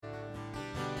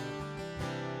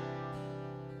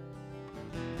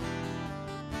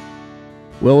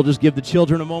We'll just give the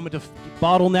children a moment to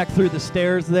bottleneck through the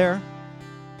stairs there.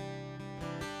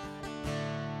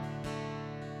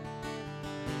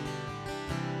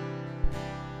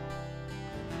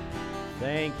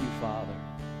 Thank you, Father.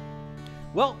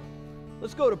 Well,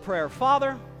 let's go to prayer.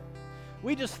 Father,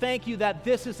 we just thank you that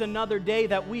this is another day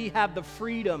that we have the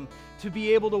freedom to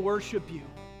be able to worship you.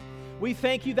 We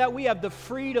thank you that we have the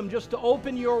freedom just to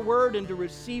open your word and to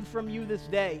receive from you this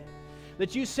day.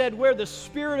 That you said where the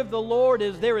Spirit of the Lord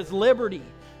is, there is liberty,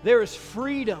 there is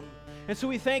freedom. And so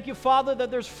we thank you, Father, that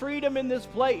there's freedom in this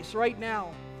place right now.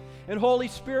 And Holy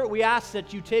Spirit, we ask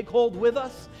that you take hold with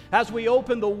us as we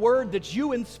open the word that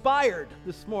you inspired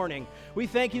this morning. We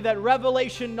thank you that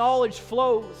revelation knowledge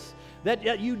flows,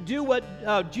 that you do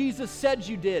what Jesus said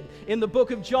you did in the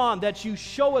book of John, that you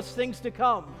show us things to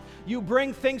come. You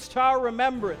bring things to our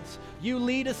remembrance. You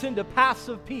lead us into paths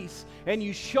of peace, and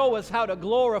you show us how to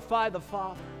glorify the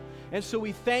Father. And so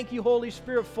we thank you, Holy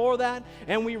Spirit, for that,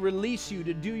 and we release you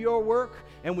to do your work,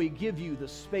 and we give you the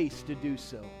space to do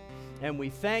so. And we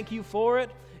thank you for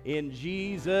it in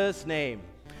Jesus' name.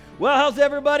 Well, how's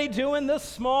everybody doing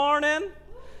this morning?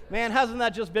 Man, hasn't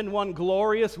that just been one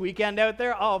glorious weekend out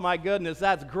there? Oh my goodness,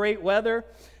 that's great weather.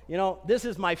 You know, this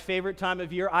is my favorite time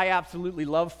of year. I absolutely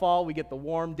love fall. We get the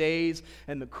warm days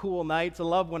and the cool nights. I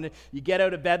love when you get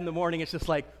out of bed in the morning, it's just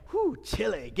like, whoo,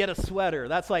 chilly, get a sweater.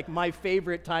 That's like my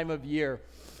favorite time of year.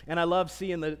 And I love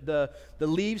seeing the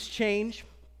leaves change.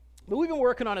 But we've been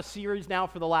working on a series now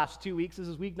for the last 2 weeks. This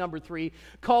is week number 3,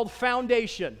 called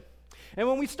Foundation. And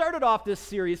when we started off this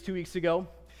series 2 weeks ago,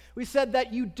 we said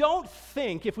that you don't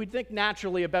think, if we think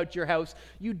naturally about your house,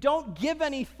 you don't give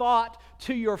any thought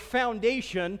to your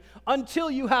foundation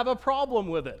until you have a problem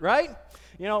with it, right?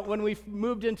 You know, when we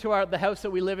moved into the house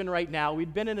that we live in right now,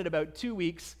 we'd been in it about 2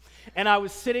 weeks, and I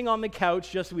was sitting on the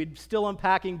couch, we'd still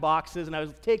unpacking boxes, and I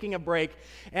was taking a break,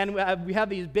 and we have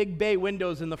these big bay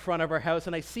windows in the front of our house,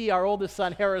 and I see our oldest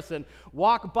son, Harrison,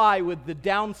 walk by with the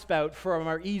downspout from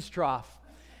our eaves trough.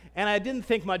 And I didn't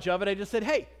think much of it. I just said,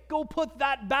 hey, go put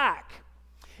that back.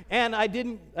 And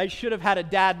I should have had a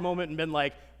dad moment and been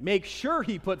like, make sure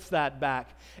he puts that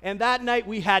back. And that night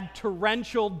we had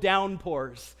torrential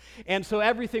downpours. And so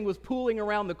everything was pooling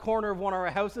around the corner of one of our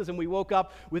houses, and we woke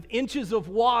up with inches of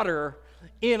water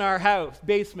in our house,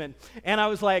 basement. And I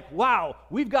was like, wow,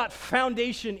 we've got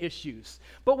foundation issues.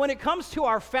 But when it comes to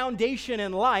our foundation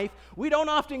in life, we don't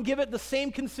often give it the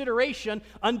same consideration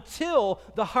until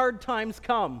the hard times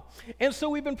come. And so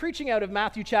we've been preaching out of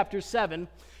Matthew chapter 7,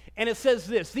 and it says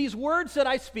this: these words that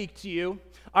I speak to you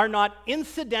are not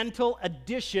incidental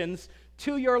additions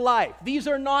to your life. These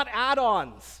are not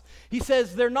add-ons. He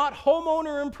says they're not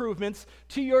homeowner improvements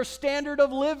to your standard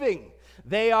of living.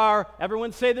 They are,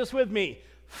 everyone say this with me,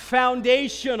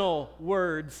 foundational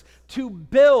words to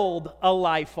build a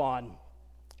life on.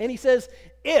 And he says,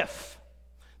 if.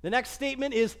 The next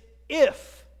statement is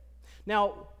if.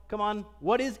 Now, come on,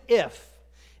 what is if?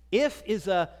 If is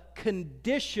a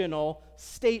conditional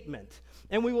statement.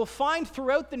 And we will find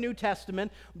throughout the New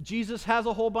Testament, Jesus has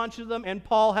a whole bunch of them, and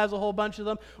Paul has a whole bunch of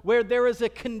them, where there is a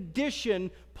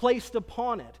condition placed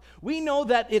upon it. We know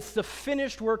that it's the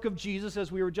finished work of Jesus,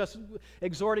 as we were just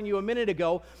exhorting you a minute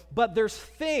ago, but there's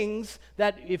things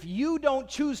that if you don't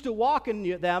choose to walk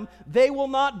in them, they will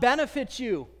not benefit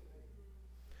you.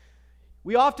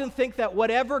 We often think that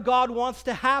whatever God wants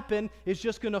to happen is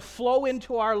just going to flow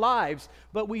into our lives,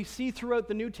 but we see throughout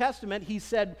the New Testament, he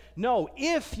said, no,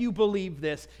 if you believe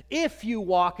this, if you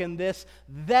walk in this,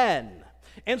 then.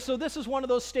 And so this is one of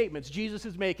those statements Jesus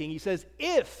is making. He says,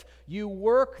 if you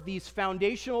work these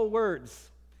foundational words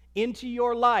into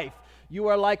your life, you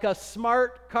are like a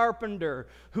smart carpenter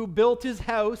who built his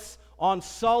house on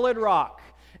solid rock,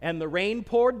 and the rain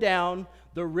poured down,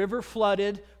 the river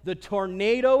flooded, the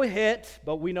tornado hit,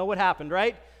 but we know what happened,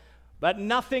 right? But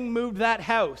nothing moved that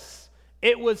house.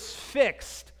 It was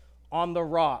fixed on the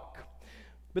rock.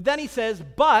 But then he says,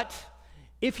 but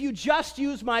if you just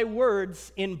use my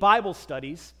words in Bible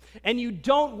studies and you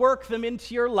don't work them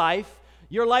into your life,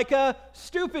 you're like a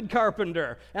stupid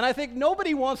carpenter. And I think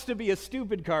nobody wants to be a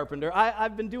stupid carpenter.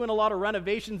 I've been doing a lot of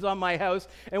renovations on my house,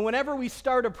 and whenever we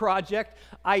start a project,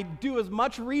 I do as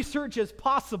much research as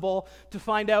possible to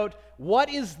find out what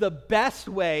is the best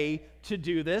way to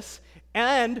do this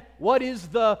and what is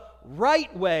the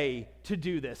right way to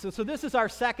do this. And so this is our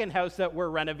second house that we're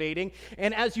renovating.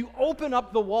 And as you open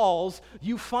up the walls,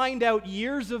 you find out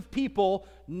years of people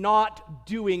not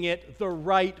doing it the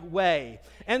right way.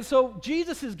 And so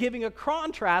Jesus is giving a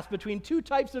contrast between two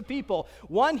types of people.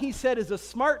 One, he said, is a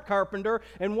smart carpenter,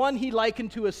 and one he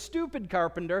likened to a stupid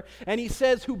carpenter. And he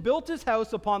says, who built his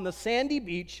house upon the sandy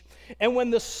beach, and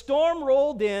when the storm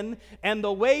rolled in and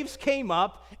the waves came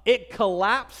up, it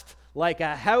collapsed like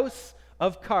a house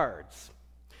of cards.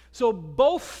 So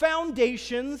both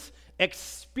foundations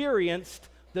experienced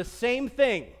the same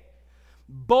thing.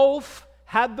 Both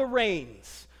had the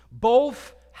rains.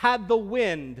 Both had the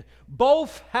wind.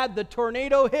 Both had the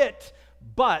tornado hit.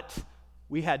 But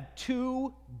we had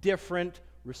two different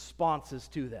responses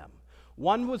to them.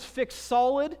 One was fixed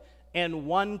solid and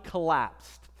one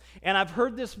collapsed. And I've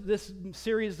heard this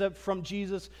series from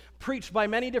Jesus preached by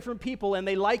many different people, and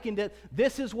they likened it,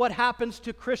 this is what happens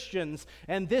to Christians,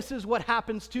 and this is what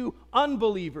happens to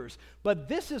unbelievers. But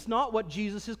this is not what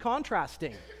Jesus is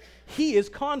contrasting. He is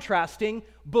contrasting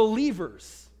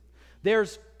believers.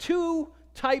 There's two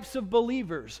types of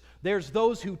believers. There's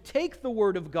those who take the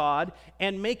Word of God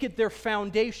and make it their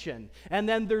foundation. And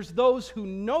then there's those who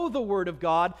know the Word of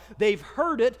God. They've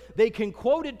heard it, they can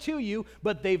quote it to you,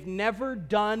 but they've never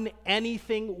done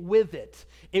anything with it.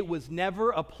 It was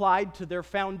never applied to their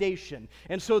foundation.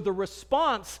 And so the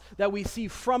response that we see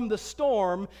from the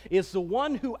storm is the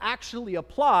one who actually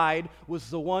applied was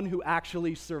the one who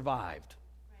actually survived.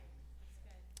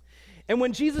 And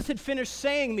when Jesus had finished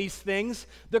saying these things,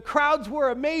 the crowds were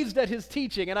amazed at his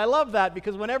teaching. And I love that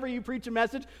because whenever you preach a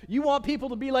message, you want people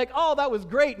to be like, oh, that was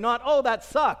great, not, oh, that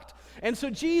sucked. And so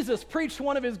Jesus preached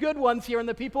one of his good ones here, and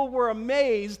the people were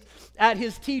amazed at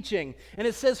his teaching. And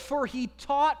it says, for he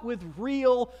taught with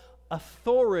real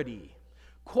authority,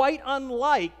 quite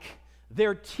unlike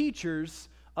their teachers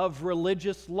of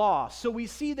religious law. So we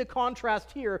see the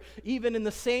contrast here, even in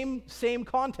the same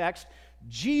context.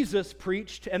 Jesus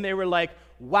preached, and they were like,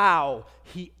 wow,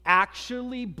 he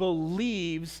actually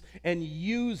believes and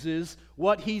uses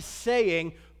what he's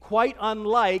saying, quite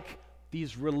unlike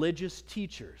these religious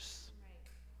teachers.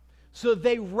 So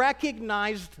they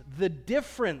recognized the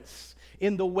difference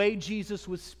in the way Jesus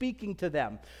was speaking to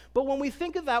them. But when we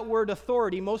think of that word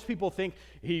authority, most people think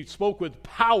he spoke with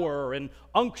power and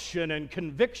unction and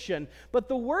conviction. But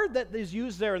the word that is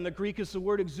used there in the Greek is the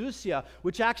word exousia,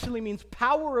 which actually means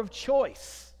power of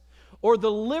choice, or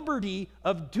the liberty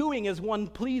of doing as one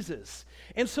pleases.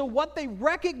 And so what they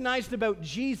recognized about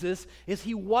Jesus is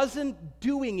he wasn't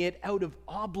doing it out of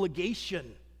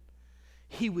obligation.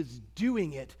 He was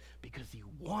doing it because he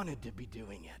wanted to be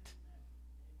doing it.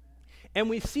 And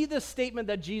we see this statement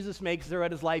that Jesus makes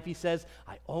throughout his life. He says,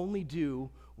 I only do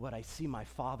what I see my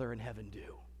Father in heaven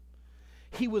do.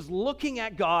 He was looking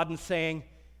at God and saying,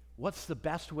 what's the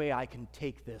best way I can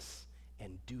take this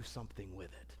and do something with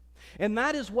it? And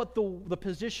that is what the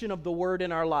position of the Word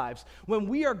in our lives. When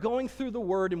we are going through the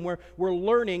Word and we're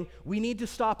learning, we need to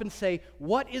stop and say,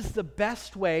 what is the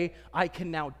best way I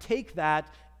can now take that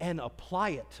and apply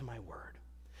it to my Word?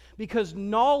 Because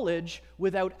knowledge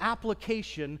without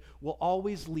application will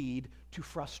always lead to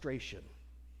frustration.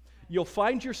 You'll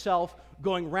find yourself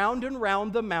going round and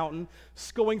round the mountain,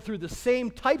 going through the same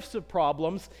types of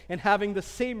problems and having the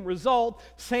same result,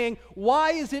 saying,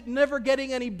 why is it never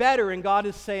getting any better? And God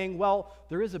is saying, well,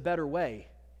 there is a better way.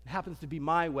 It happens to be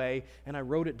my way, and I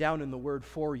wrote it down in the Word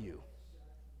for you.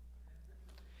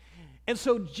 And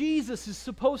so Jesus is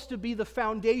supposed to be the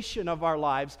foundation of our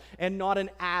lives and not an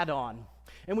add-on.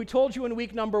 And we told you in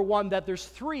week number 1 that there's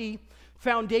 3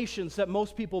 foundations that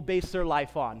most people base their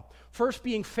life on. First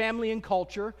being family and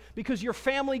culture, because your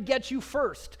family gets you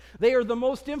first. They are the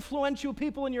most influential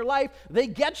people in your life. They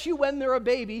get you when they're a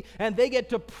baby, and they get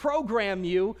to program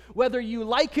you whether you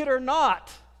like it or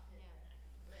not.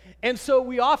 And so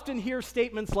we often hear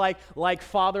statements like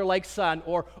father, like son,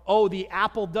 or, oh, the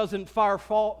apple doesn't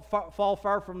fall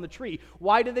far from the tree.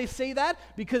 Why do they say that?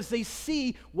 Because they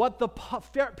see what the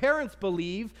parents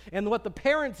believe and what the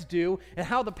parents do and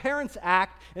how the parents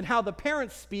act and how the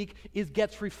parents speak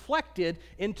gets reflected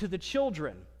into the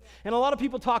children. And a lot of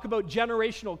people talk about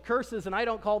generational curses, and I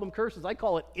don't call them curses. I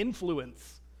call it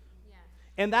influence. Yeah.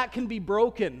 And that can be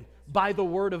broken by the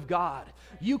Word of God.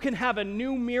 You can have a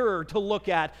new mirror to look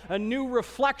at, a new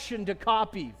reflection to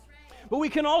copy. But we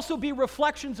can also be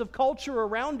reflections of culture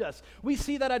around us. We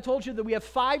see that I told you that we have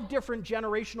 5 different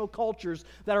generational cultures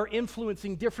that are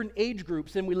influencing different age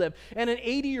groups than we live. And an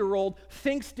 80-year-old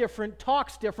thinks different,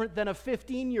 talks different than a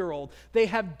 15-year-old. They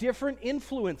have different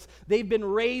influence. They've been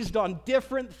raised on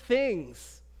different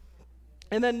things.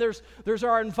 And then there's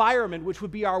our environment, which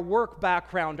would be our work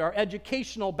background, our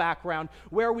educational background,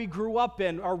 where we grew up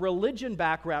in, our religion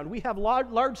background. We have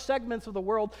large segments of the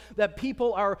world that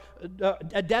people are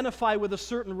identify with a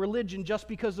certain religion just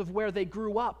because of where they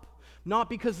grew up, not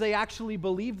because they actually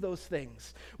believe those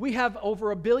things. We have over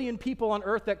 1 billion people on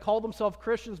earth that call themselves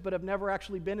Christians but have never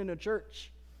actually been in a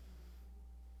church.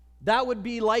 That would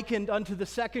be likened unto the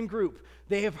second group.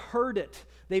 They have heard it.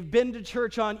 They've been to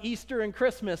church on Easter and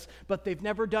Christmas, but they've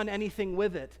never done anything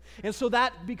with it. And so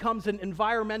that becomes an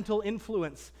environmental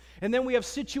influence. And then we have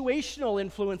situational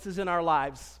influences in our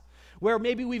lives, where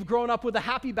maybe we've grown up with a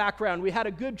happy background. We had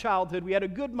a good childhood. We had a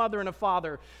good mother and a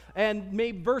father. And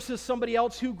maybe versus somebody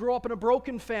else who grew up in a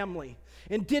broken family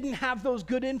and didn't have those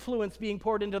good influence being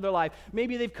poured into their life.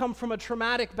 Maybe they've come from a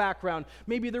traumatic background.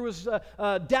 Maybe there was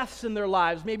deaths in their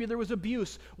lives. Maybe there was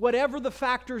abuse. Whatever the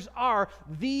factors are,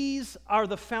 these are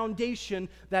the foundation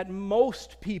that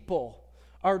most people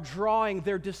are drawing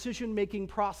their decision-making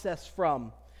process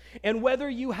from. And whether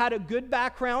you had a good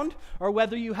background or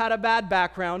whether you had a bad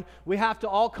background, we have to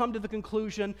all come to the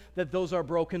conclusion that those are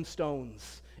broken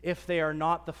stones if they are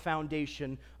not the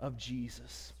foundation of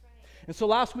Jesus. And so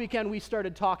last weekend we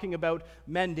started talking about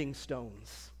mending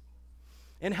stones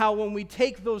and how when we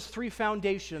take those three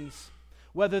foundations,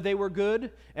 whether they were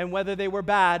good and whether they were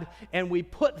bad, and we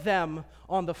put them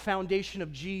on the foundation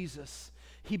of Jesus,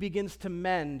 He begins to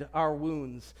mend our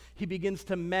wounds. He begins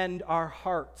to mend our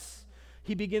hearts.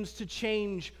 He begins to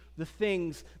change the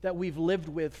things that we've lived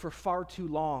with for far too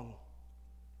long.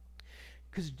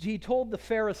 Because He told the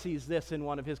Pharisees this in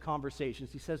one of His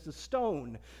conversations. He says, the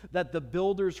stone that the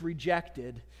builders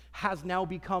rejected has now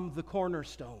become the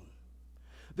cornerstone.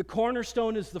 The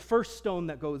cornerstone is the first stone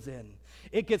that goes in.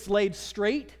 It gets laid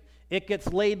straight, it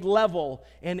gets laid level,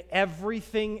 and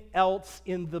everything else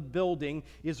in the building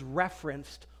is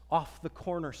referenced off the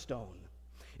cornerstone.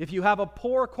 If you have a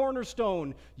poor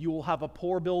cornerstone, you will have a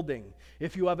poor building.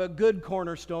 If you have a good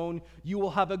cornerstone, you will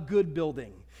have a good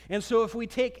building. And so if we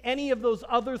take any of those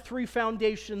other three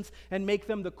foundations and make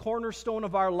them the cornerstone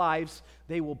of our lives,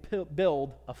 they will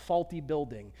build a faulty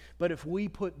building. But if we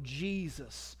put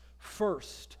Jesus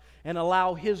first and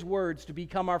allow His words to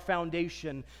become our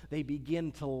foundation, they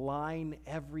begin to line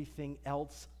everything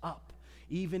else up.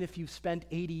 Even if you've spent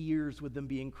 80 years with them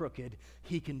being crooked,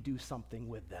 He can do something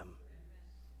with them.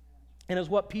 And as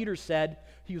what Peter said,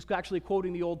 he was actually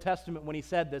quoting the Old Testament when he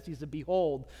said this. He said,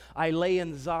 behold, I lay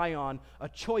in Zion a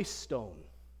choice stone,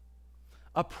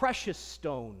 a precious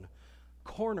stone,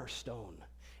 cornerstone,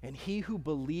 and he who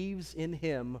believes in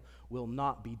Him will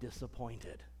not be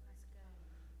disappointed.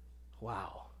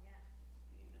 Wow.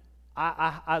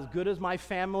 As good as my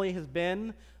family has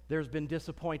been, there's been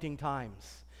disappointing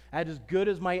times. As good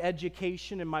as my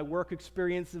education and my work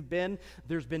experience have been,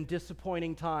 there's been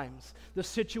disappointing times. The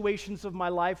situations of my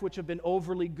life which have been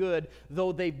overly good,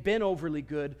 though they've been overly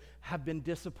good, have been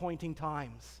disappointing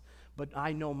times. But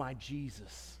I know my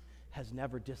Jesus has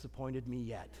never disappointed me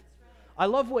yet. I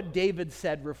love what David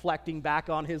said reflecting back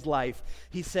on his life.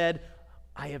 He said,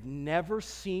 I have never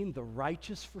seen the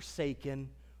righteous forsaken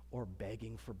or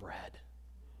begging for bread.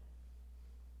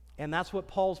 And that's what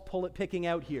Paul's picking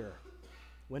out here.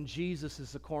 When Jesus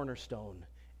is the cornerstone,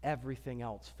 everything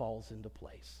else falls into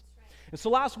place. And so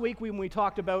last week when we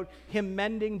talked about Him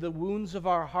mending the wounds of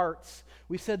our hearts,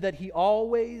 we said that He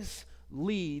always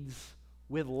leads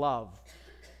with love.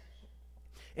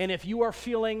 And if you are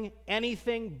feeling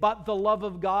anything but the love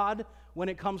of God when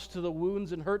it comes to the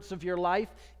wounds and hurts of your life,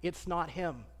 it's not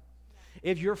Him.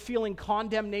 If you're feeling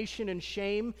condemnation and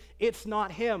shame, it's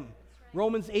not Him.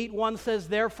 Romans 8:1 says,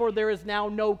 therefore there is now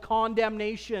no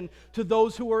condemnation to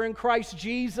those who are in Christ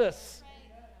Jesus.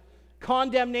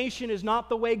 Condemnation is not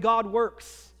the way God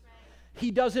works. He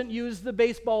doesn't use the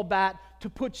baseball bat to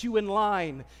put you in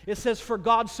line. It says, for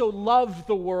God so loved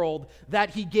the world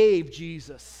that He gave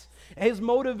Jesus. His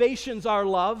motivations are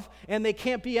love, and they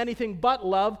can't be anything but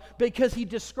love because He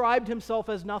described Himself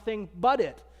as nothing but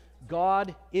it.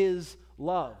 God is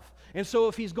love. And so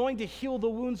if He's going to heal the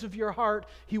wounds of your heart,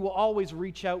 He will always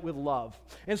reach out with love.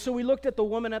 And so we looked at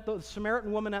the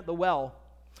Samaritan woman at the well,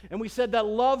 and we said that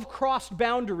love crossed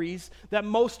boundaries that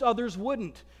most others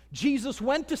wouldn't. Jesus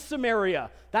went to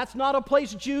Samaria. That's not a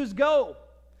place Jews go.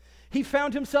 He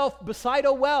found Himself beside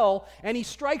a well, and He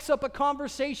strikes up a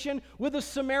conversation with a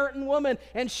Samaritan woman,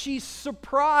 and she's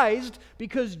surprised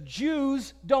because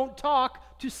Jews don't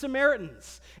talk to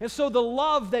Samaritans. And so the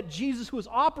love that Jesus was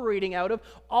operating out of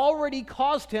already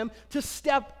caused Him to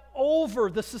step over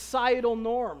the societal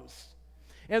norms.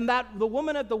 And that the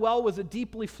woman at the well was a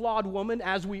deeply flawed woman,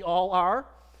 as we all are,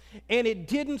 and it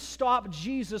didn't stop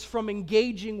Jesus from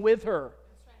engaging with her.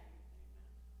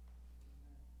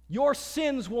 Your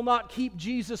sins will not keep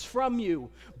Jesus from you,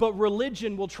 but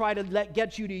religion will try to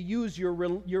get you to use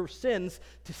your sins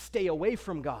to stay away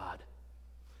from God.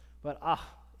 But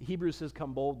Hebrews says,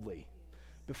 come boldly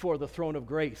before the throne of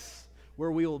grace,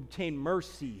 where we will obtain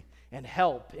mercy and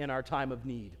help in our time of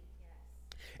need.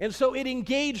 And so it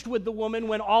engaged with the woman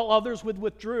when all others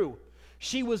withdrew.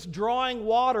 She was drawing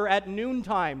water at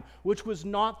noontime, which was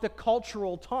not the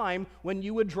cultural time when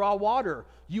you would draw water.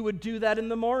 You would do that in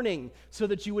the morning so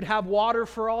that you would have water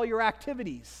for all your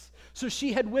activities. So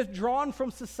she had withdrawn from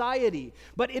society,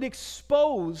 but it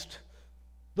exposed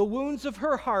the wounds of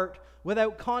her heart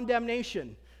without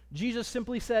condemnation. Jesus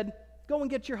simply said, go and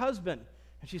get your husband.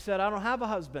 And she said, I don't have a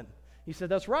husband. He said,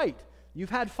 that's right. You've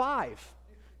had 5.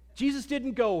 Jesus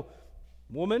didn't go,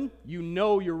 woman, you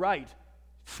know you're right.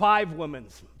 5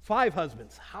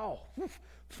 husbands. How?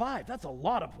 5, that's a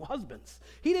lot of husbands.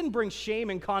 He didn't bring shame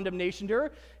and condemnation to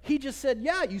her. He just said,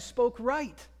 yeah, you spoke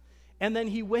right. And then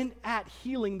he went at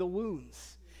healing the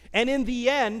wounds. And in the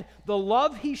end, the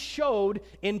love he showed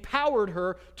empowered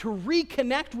her to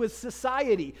reconnect with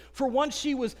society. For once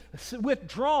she was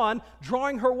withdrawn,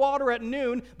 drawing her water at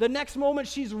noon, the next moment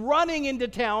she's running into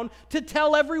town to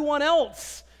tell everyone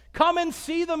else, come and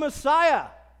see the Messiah.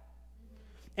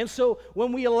 And so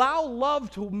when we allow love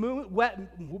to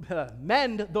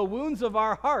mend the wounds of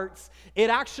our hearts, it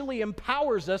actually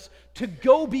empowers us to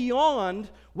go beyond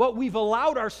what we've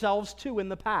allowed ourselves to in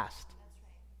the past.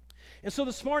 And so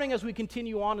this morning, as we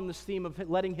continue on in this theme of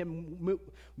letting him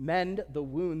mend the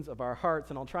wounds of our hearts,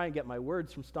 and I'll try and get my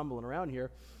words from stumbling around here,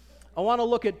 I want to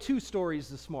look at 2 stories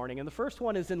this morning. And the first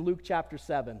one is in Luke chapter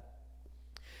 7.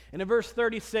 And in verse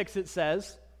 36 it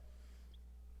says,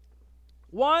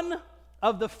 one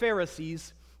of the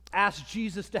Pharisees asked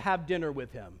Jesus to have dinner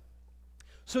with him.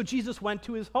 So Jesus went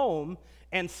to his home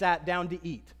and sat down to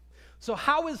eat. So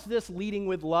how is this leading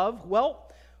with love? Well,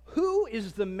 who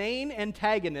is the main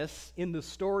antagonist in the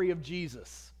story of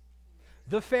Jesus?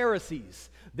 The Pharisees.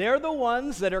 They're the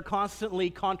ones that are constantly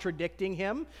contradicting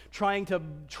him, trying to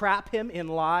trap him in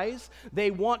lies. They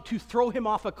want to throw him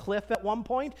off a cliff at one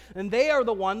point, and they are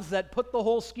the ones that put the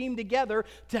whole scheme together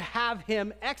to have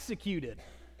him executed.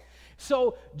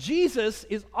 So Jesus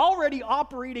is already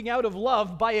operating out of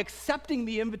love by accepting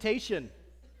the invitation.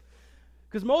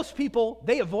 Because most people,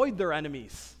 they avoid their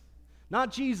enemies,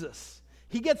 not Jesus.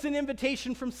 He gets an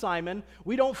invitation from Simon.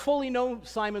 We don't fully know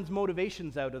Simon's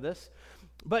motivations out of this,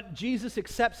 but Jesus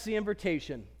accepts the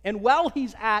invitation. And while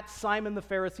he's at Simon the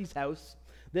Pharisee's house,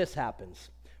 this happens.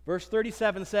 Verse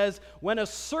 37 says, when a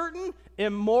certain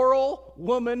immoral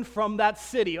woman from that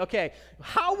city. Okay,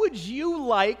 how would you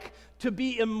like to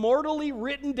be immortally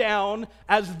written down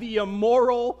as the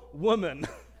immoral woman?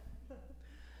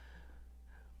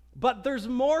 But there's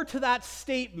more to that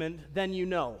statement than you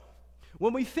know.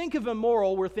 When we think of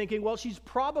immoral, we're thinking, well, she's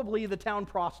probably the town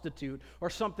prostitute or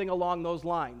something along those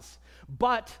lines.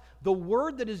 But the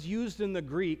word that is used in the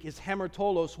Greek is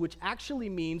hamartolos, which actually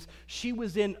means she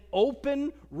was in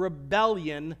open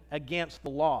rebellion against the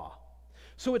law.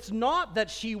 So it's not that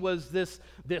she was this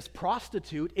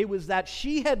prostitute. It was that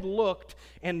she had looked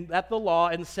at the law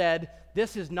and said,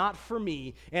 this is not for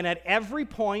me. And at every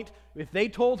point, if they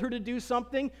told her to do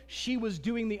something, she was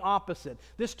doing the opposite.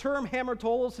 This term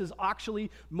hamartolos is actually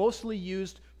mostly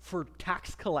used for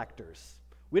tax collectors.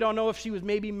 We don't know if she was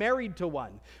maybe married to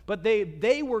one, but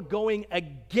they were going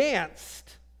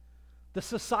against the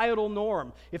societal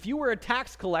norm. If you were a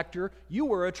tax collector, you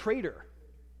were a traitor.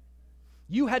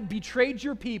 You had betrayed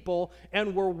your people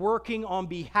and were working on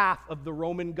behalf of the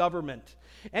Roman government.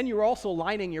 And you were also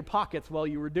lining your pockets while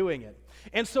you were doing it.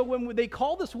 And so when they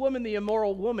call this woman the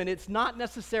immoral woman, it's not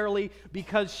necessarily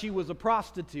because she was a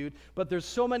prostitute, but there's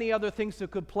so many other things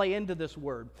that could play into this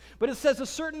word. But it says a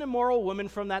certain immoral woman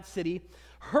from that city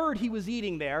heard he was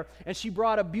eating there, and she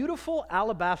brought a beautiful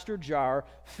alabaster jar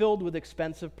filled with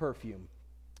expensive perfume.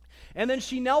 And then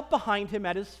she knelt behind him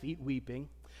at his feet weeping.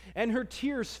 And her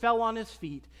tears fell on his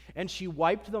feet, and she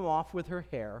wiped them off with her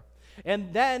hair.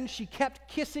 And then she kept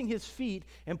kissing his feet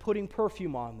and putting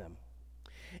perfume on them.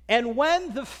 And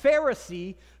when the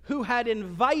Pharisee who had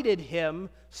invited him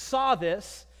saw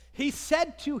this, he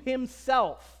said to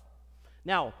himself.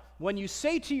 Now, when you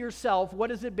say to yourself,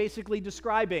 what is it basically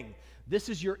describing? This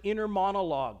is your inner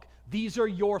monologue. These are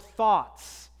your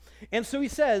thoughts. And so he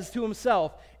says to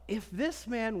himself, if this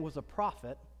man was a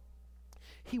prophet,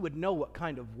 he would know what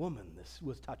kind of woman this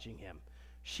was touching him.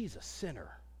 She's a sinner.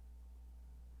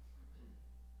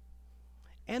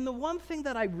 And the one thing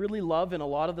that I really love in a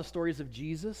lot of the stories of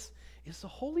Jesus is the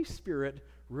Holy Spirit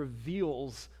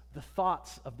reveals the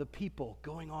thoughts of the people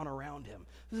going on around him.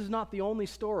 This is not the only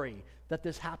story that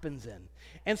this happens in.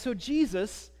 And so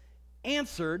Jesus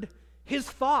answered his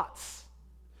thoughts.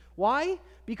 Why?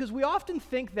 Because we often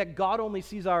think that God only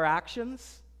sees our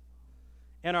actions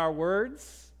and our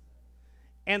words,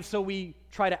 and so we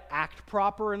try to act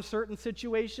proper in certain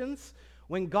situations.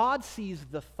 When God sees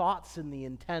the thoughts and the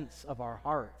intents of our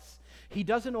hearts, he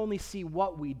doesn't only see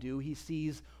what we do, he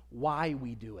sees why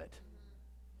we do it.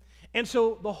 And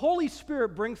so the Holy Spirit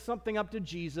brings something up to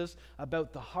Jesus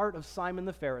about the heart of Simon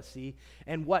the Pharisee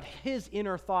and what his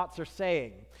inner thoughts are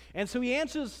saying. And so he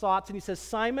answers his thoughts and he says,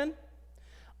 Simon,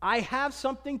 I have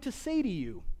something to say to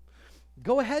you.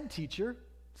 Go ahead, teacher,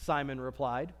 Simon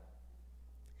replied.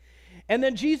 And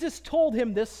then Jesus told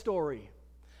him this story.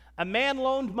 A man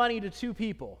loaned money to two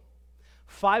people,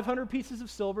 500 pieces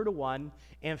of silver to one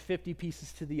and 50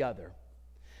 pieces to the other.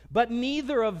 But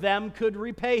neither of them could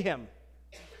repay him.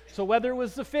 So whether it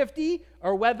was the 50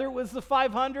 or whether it was the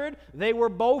 500, they were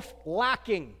both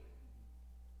lacking.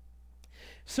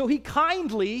 So he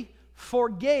kindly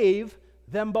forgave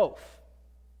them both,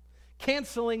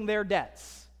 canceling their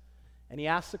debts. And he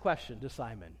asked the question to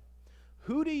Simon,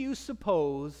 who do you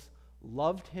suppose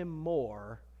loved him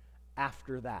more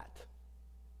after that?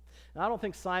 Now, I don't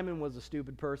think Simon was a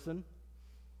stupid person.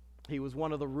 He was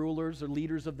one of the rulers or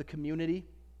leaders of the community.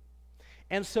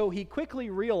 And so he quickly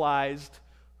realized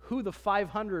who the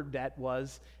 500 debt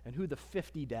was and who the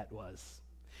 50 debt was.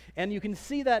 And you can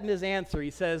see that in his answer.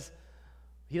 He says,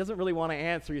 he doesn't really want to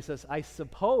answer. He says, I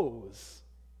suppose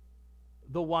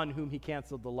the one whom he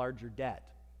canceled the larger debt.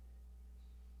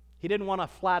 He didn't want to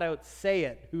flat out say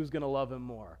it, who's going to love him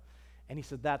more. And he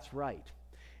said, that's right.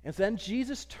 And then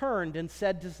Jesus turned and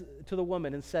said to the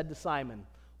woman and said to Simon,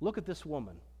 look at this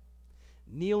woman,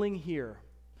 kneeling here.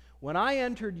 When I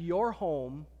entered your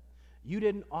home, you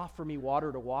didn't offer me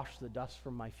water to wash the dust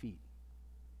from my feet.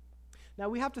 Now,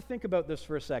 we have to think about this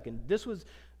for a second. This was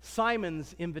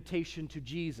Simon's invitation to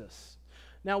Jesus.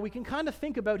 Now, we can kind of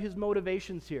think about his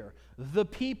motivations here. The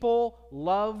people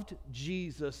loved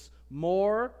Jesus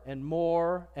more and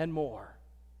more and more.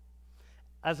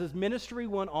 As his ministry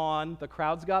went on, the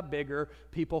crowds got bigger,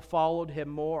 people followed him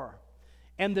more.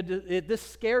 And this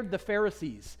scared the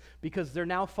Pharisees because they're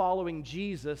now following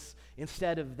Jesus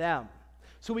instead of them.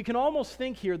 So we can almost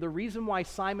think here the reason why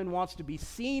Simon wants to be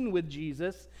seen with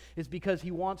Jesus is because he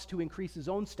wants to increase his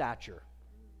own stature.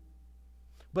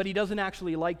 But he doesn't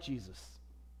actually like Jesus.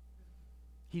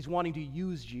 He's wanting to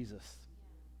use Jesus.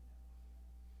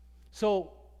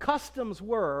 So customs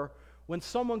were, when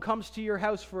someone comes to your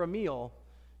house for a meal,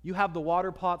 you have the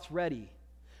water pots ready.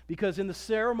 Because in the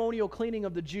ceremonial cleaning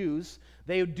of the Jews,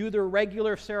 they would do their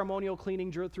regular ceremonial cleaning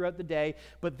throughout the day,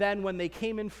 but then when they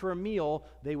came in for a meal,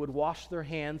 they would wash their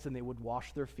hands and they would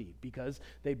wash their feet because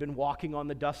they'd been walking on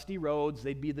the dusty roads,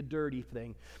 they'd be the dirty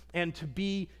thing. And to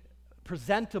be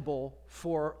presentable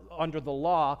for under the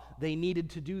law, they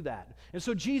needed to do that. And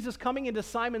so Jesus coming into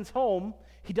Simon's home,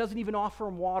 he doesn't even offer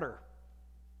him water.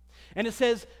 And it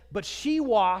says, but she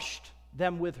washed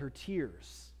them with her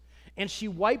tears. And she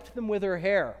wiped them with her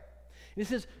hair. And he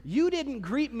says, you didn't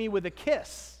greet me with a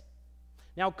kiss.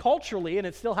 Now, culturally, and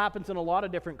it still happens in a lot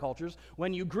of different cultures,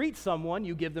 when you greet someone,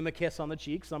 you give them a kiss on the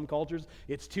cheek. Some cultures,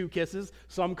 it's 2 kisses.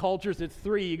 Some cultures, it's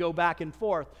 3. You go back and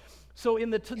forth. So in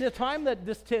the time that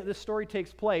this story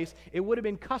takes place, it would have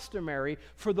been customary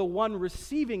for the one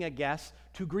receiving a guest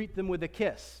to greet them with a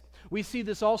kiss. We see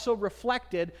this also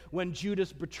reflected when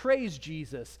Judas betrays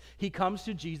Jesus. He comes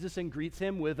to Jesus and greets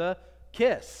him with a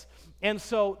kiss. And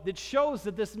so it shows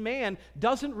that this man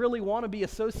doesn't really want to be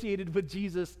associated with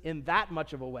Jesus in that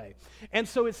much of a way. And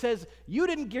so it says, you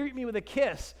didn't greet me with a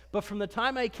kiss, but from the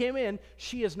time I came in,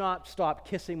 she has not stopped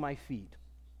kissing my feet.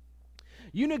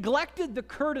 You neglected the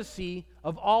courtesy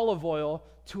of olive oil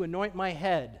to anoint my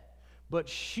head, but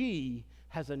she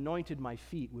has anointed my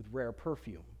feet with rare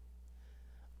perfume.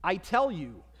 I tell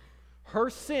you,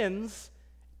 her sins,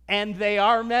 and they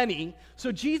are many.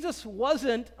 So Jesus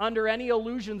wasn't under any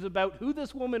illusions about who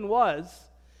this woman was.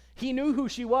 He knew who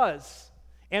she was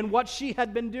and what she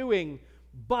had been doing,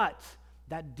 but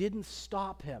that didn't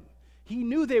stop him. He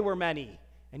knew they were many,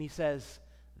 and he says,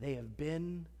 they have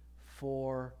been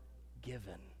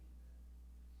forgiven.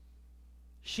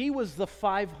 She was the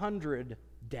 500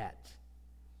 debt,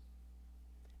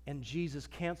 and Jesus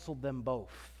canceled them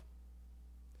both.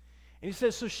 And he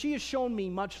says, so she has shown me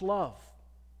much love.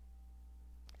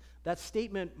 That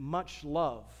statement, much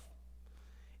love,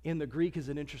 in the Greek is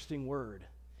an interesting word.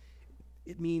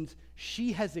 It means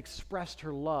she has expressed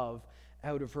her love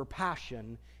out of her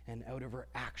passion and out of her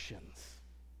actions.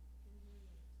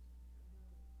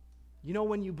 You know,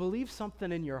 when you believe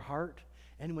something in your heart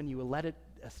and when you let it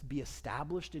be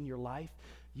established in your life,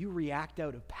 you react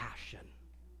out of passion.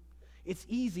 It's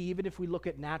easy even if we look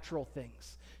at natural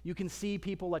things. You can see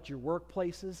people at your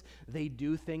workplaces, they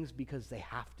do things because they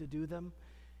have to do them.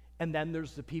 And then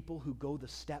there's the people who go the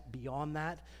step beyond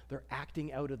that. They're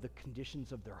acting out of the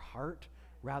conditions of their heart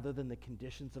rather than the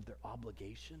conditions of their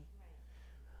obligation.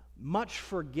 Much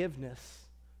forgiveness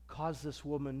caused this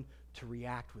woman to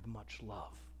react with much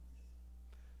love.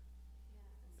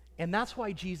 And that's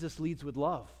why Jesus leads with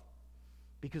love,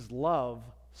 because love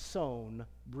sown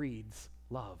breeds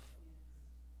love.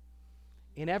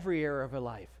 In every area of our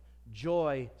life,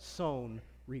 joy sown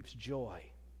reaps joy.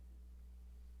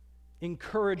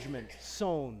 Encouragement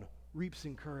sown reaps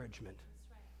encouragement.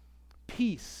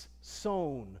 Peace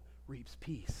sown reaps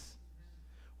peace.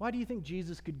 Why do you think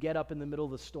Jesus could get up in the middle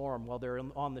of the storm while they're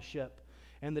on the ship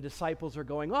and the disciples are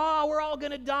going, "Oh, we're all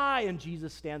going to die," and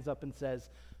Jesus stands up and says,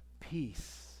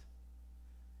 "Peace."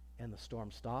 And the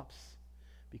storm stops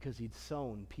because he'd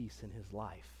sown peace in his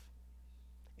life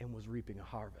and was reaping a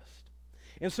harvest.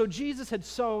 And so Jesus had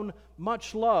sown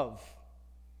much love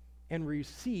and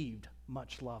received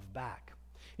much love back.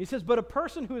 He says, but a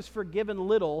person who is forgiven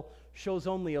little shows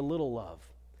only a little love.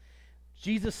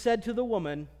 Jesus said to the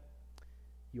woman,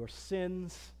 "Your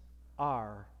sins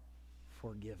are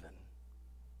forgiven."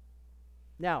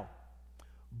 Now,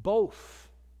 both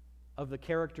of the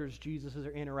characters Jesus is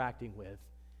interacting with,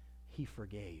 he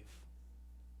forgave.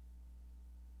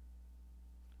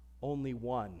 Only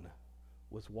one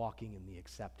was walking in the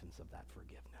acceptance of that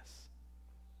forgiveness.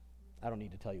 I don't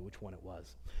need to tell you which one it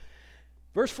was.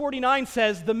 Verse 49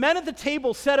 says, the men at the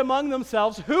table said among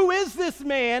themselves, "Who is this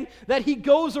man that he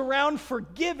goes around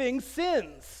forgiving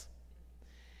sins?"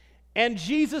 And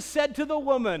Jesus said to the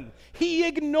woman, he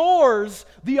ignores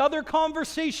the other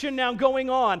conversation now going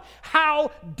on.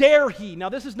 How dare he? Now,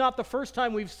 this is not the first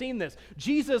time we've seen this.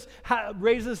 Jesus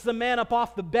raises the man up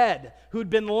off the bed who'd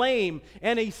been lame,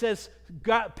 and he says,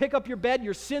 pick up your bed,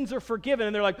 your sins are forgiven.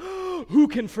 And they're like, who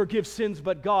can forgive sins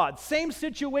but God? Same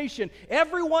situation.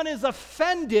 Everyone is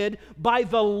offended by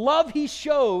the love he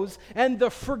shows and the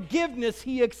forgiveness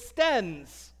he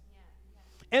extends.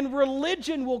 And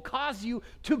religion will cause you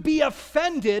to be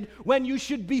offended when you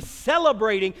should be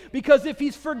celebrating, because if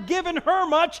he's forgiven her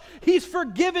much, he's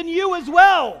forgiven you as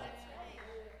well.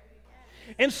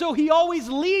 And so he always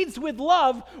leads with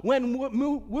love when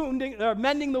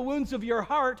mending the wounds of your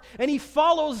heart, and he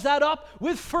follows that up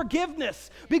with forgiveness,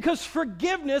 because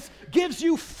forgiveness gives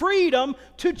you freedom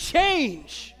to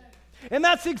change. And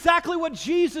that's exactly what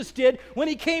Jesus did when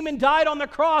he came and died on the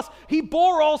cross. He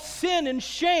bore all sin and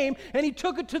shame, and he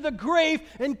took it to the grave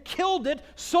and killed it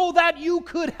so that you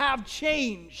could have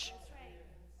change.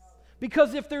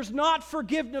 Because if there's not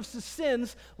forgiveness of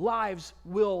sins, lives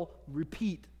will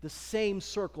repeat the same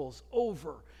circles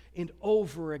over and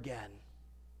over again.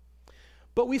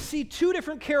 But we see two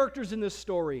different characters in this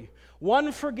story.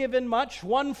 One forgiven much,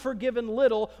 one forgiven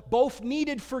little. Both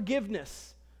needed forgiveness.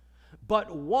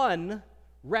 But one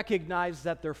recognized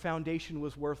that their foundation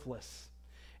was worthless,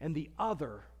 and the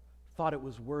other thought it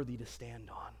was worthy to stand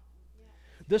on.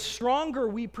 The stronger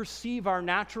we perceive our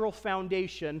natural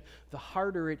foundation, the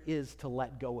harder it is to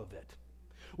let go of it.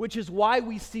 Which is why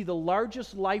we see the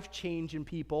largest life change in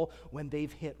people when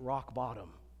they've hit rock bottom.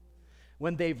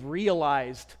 When they've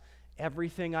realized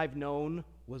everything I've known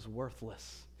was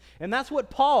worthless. And that's what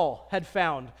Paul had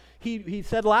found. He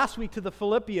said last week to the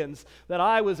Philippians that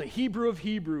I was a Hebrew of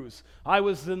Hebrews. I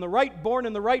was born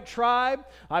in the right tribe.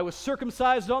 I was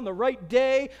circumcised on the right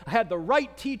day. I had the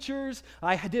right teachers.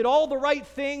 I did all the right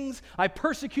things. I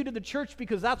persecuted the church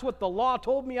because that's what the law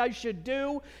told me I should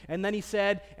do. And then he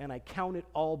said, and I count it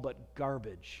all but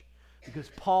garbage.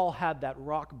 Because Paul had that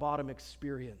rock bottom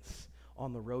experience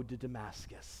on the road to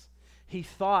Damascus. He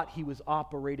thought he was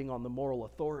operating on the moral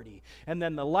authority. And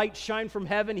then the light shined from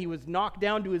heaven. He was knocked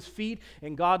down to his feet.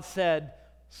 And God said,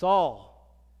 Saul,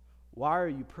 why are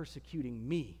you persecuting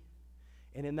me?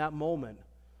 And in that moment,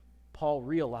 Paul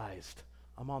realized,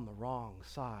 I'm on the wrong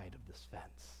side of this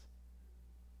fence.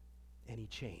 And he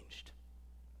changed.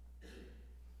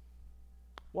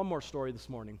 One more story this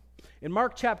morning. In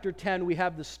Mark chapter 10, we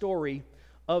have the story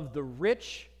of the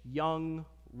rich young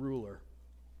ruler.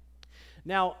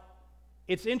 Now,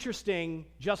 it's interesting,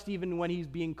 just even when he's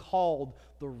being called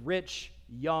the rich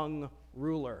young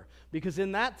ruler, because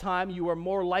in that time you are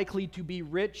more likely to be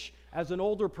rich as an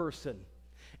older person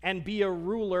and be a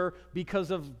ruler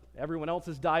because of everyone else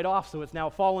has died off, so it's now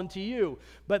fallen to you.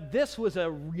 But this was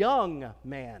a young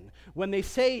man. When they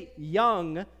say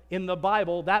young in the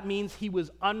Bible, that means he was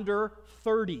under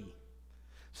 30.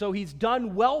 So he's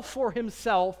done well for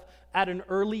himself at an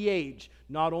early age.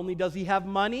 Not only does he have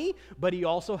money, but he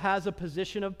also has a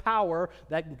position of power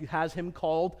that has him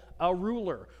called a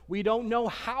ruler. We don't know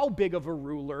how big of a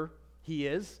ruler he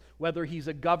is, whether he's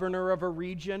a governor of a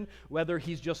region, whether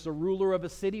he's just a ruler of a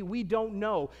city. We don't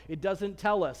know. It doesn't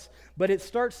tell us. But it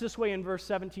starts this way in verse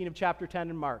 17 of chapter 10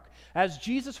 in Mark. As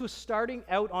Jesus was starting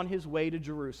out on his way to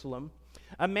Jerusalem,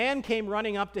 a man came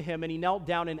running up to him, and he knelt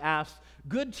down and asked,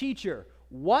 "Good teacher,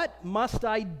 what must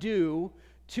I do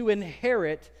to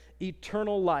inherit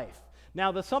eternal life?"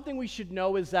 Now, the something we should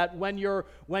know is that when you're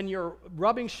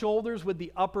rubbing shoulders with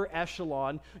the upper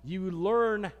echelon, you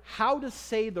learn how to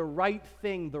say the right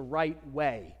thing the right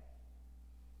way,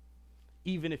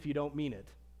 even if you don't mean it.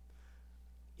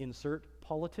 Insert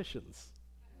politicians.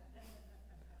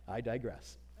 I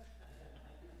digress.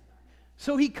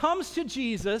 So he comes to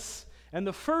Jesus, and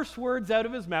the first words out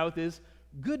of his mouth is,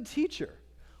 "Good teacher,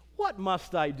 what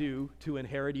must I do to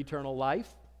inherit eternal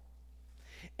life?"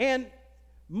 And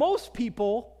most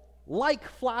people like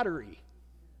flattery.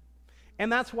 And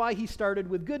that's why he started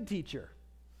with good teacher,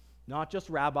 not just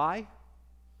rabbi.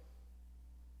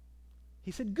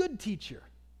 He said good teacher.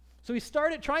 So he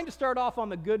started trying to start off on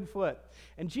the good foot,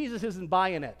 and Jesus isn't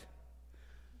buying it.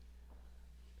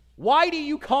 "Why do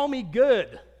you call me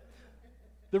good?"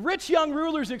 The rich young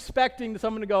ruler's expecting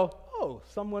someone to go, "Oh,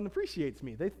 someone appreciates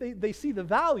me. They see the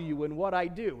value in what I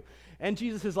do." And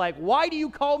Jesus is like, "Why do you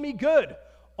call me good?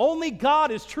 Only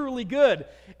God is truly good."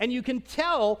 And you can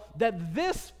tell that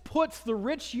this puts the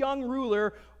rich young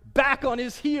ruler back on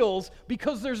his heels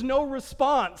because there's no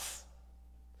response.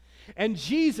 And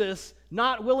Jesus,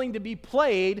 not willing to be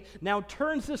played, now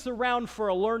turns this around for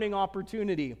a learning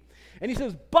opportunity. And he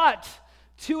says, "But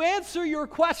to answer your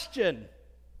question,"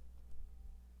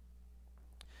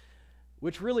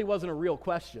 which really wasn't a real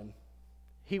question.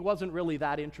 He wasn't really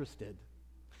that interested.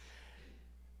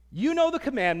 "You know the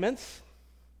commandments.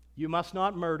 You must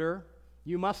not murder.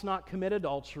 You must not commit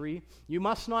adultery. You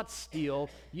must not steal.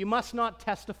 You must not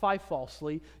testify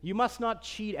falsely. You must not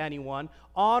cheat anyone.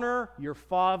 Honor your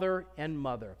father and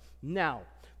mother." Now,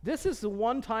 this is the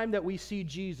one time that we see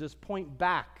Jesus point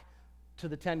back to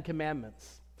the Ten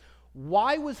Commandments.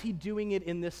 Why was he doing it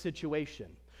in this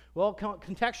situation? Well,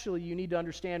 contextually, you need to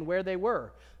understand where they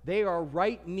were. They are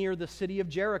right near the city of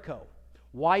Jericho.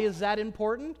 Why is that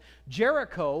important?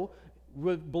 Jericho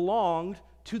belonged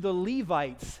to the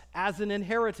Levites as an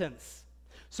inheritance.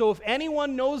 So if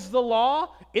anyone knows the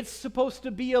law, it's supposed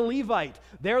to be a Levite.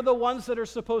 They're the ones that are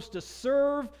supposed to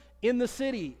serve in the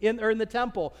city, or in the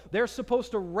temple. They're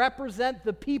supposed to represent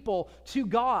the people to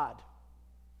God,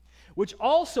 which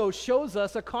also shows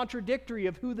us a contradictory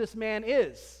of who this man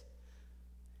is.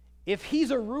 If he's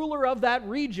a ruler of that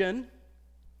region,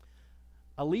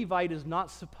 a Levite is not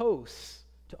supposed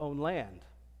to own land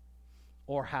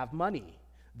or have money.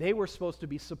 They were supposed to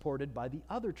be supported by the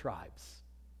other tribes.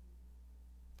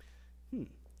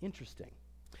 Interesting.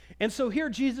 And so here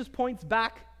Jesus points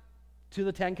back to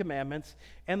the Ten Commandments,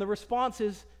 and the response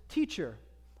is, "Teacher,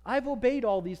 I've obeyed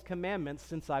all these commandments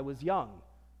since I was young."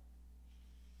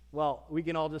 Well, we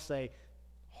can all just say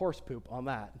horse poop on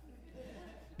that.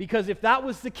 Because if that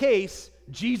was the case,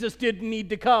 Jesus didn't need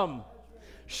to come.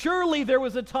 Surely there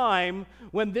was a time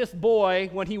when this boy,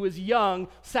 when he was young,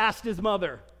 sassed his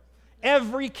mother.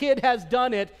 Every kid has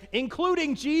done it,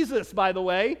 including Jesus, by the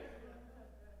way.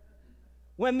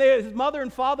 When his mother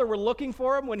and father were looking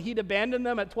for him, when he'd abandoned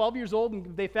them at 12 years old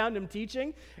and they found him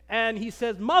teaching, and he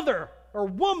says, "Mother," or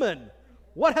 "Woman,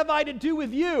 what have I to do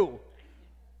with you?"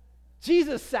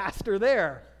 Jesus sassed her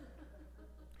there.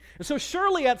 And so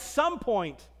surely at some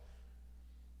point,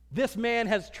 this man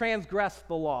has transgressed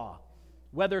the law.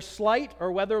 Whether slight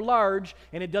or whether large,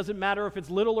 and it doesn't matter if it's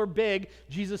little or big.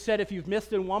 Jesus said if you've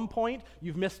missed in one point,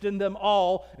 you've missed in them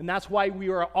all, and that's why we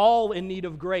are all in need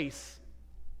of grace.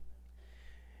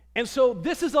 And so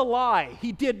this is a lie.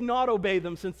 He did not obey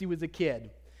them since he was a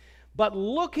kid. But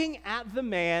looking at the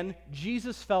man,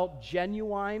 Jesus felt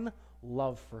genuine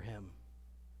love for him.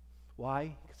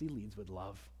 Why? Because he leads with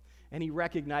love. And he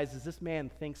recognizes this man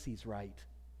thinks he's right.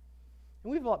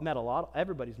 And we've met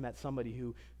everybody's met somebody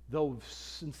who, though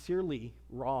sincerely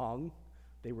wrong,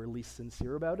 they were least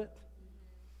sincere about it.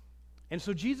 And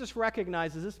so Jesus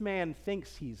recognizes this man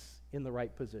thinks he's in the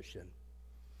right position.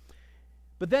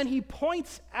 But then he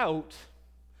points out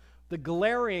the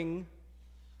glaring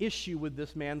issue with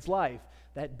this man's life,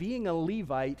 that being a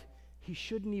Levite, he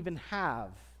shouldn't even have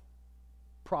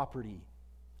property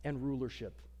and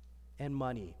rulership and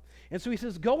money. And so he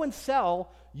says, "Go and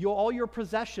sell all your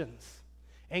possessions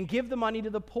and give the money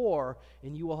to the poor,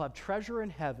 and you will have treasure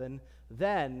in heaven.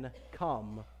 Then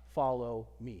come, follow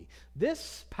me.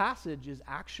 This passage is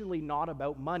actually not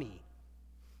about money.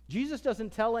 Jesus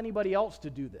doesn't tell anybody else to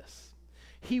do this.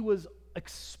 He was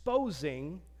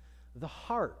exposing the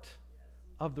heart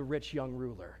of the rich young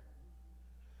ruler.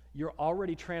 You're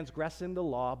already transgressing the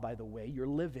law by the way you're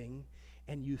living,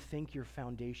 and you think your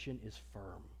foundation is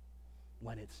firm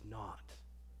when it's not.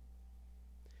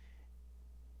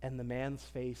 And the man's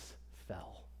face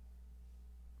fell.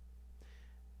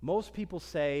 Most people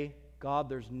say, God,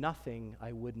 there's nothing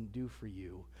I wouldn't do for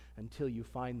you until you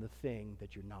find the thing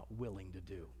that you're not willing to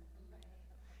do.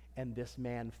 And this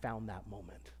man found that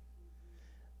moment.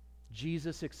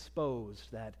 Jesus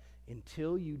exposed that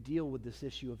until you deal with this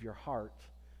issue of your heart,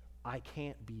 I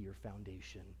can't be your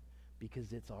foundation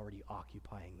because it's already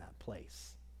occupying that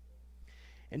place.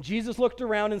 And Jesus looked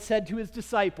around and said to his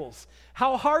disciples,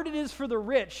 how hard it is for the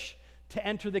rich to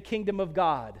enter the kingdom of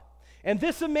God. And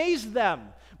this amazed them.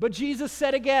 But Jesus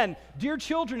said again, dear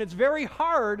children, it's very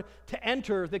hard to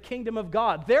enter the kingdom of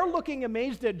God. They're looking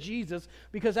amazed at Jesus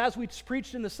because as we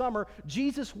preached in the summer,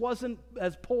 Jesus wasn't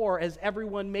as poor as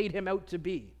everyone made him out to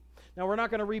be. Now, we're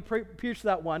not going to re-preach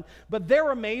that one, but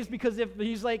they're amazed because if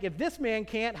this man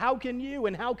can't, how can you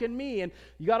and how can me? And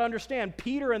you got to understand,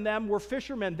 Peter and them were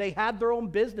fishermen. They had their own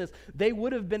business. They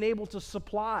would have been able to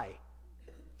supply.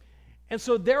 And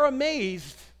so they're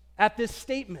amazed at this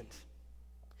statement.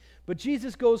 But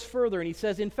Jesus goes further and he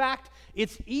says, in fact,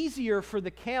 it's easier for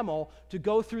the camel to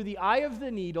go through the eye of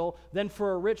the needle than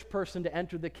for a rich person to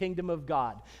enter the kingdom of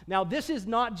God. Now, this is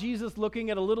not Jesus looking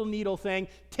at a little needle saying,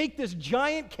 take this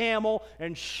giant camel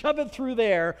and shove it through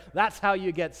there. That's how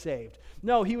you get saved.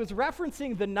 No, he was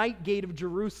referencing the night gate of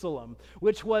Jerusalem,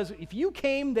 which was if you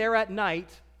came there at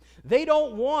night, they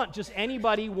don't want just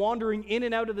anybody wandering in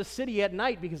and out of the city at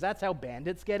night because that's how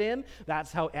bandits get in.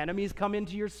 That's how enemies come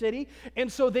into your city.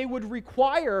 And so they would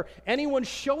require anyone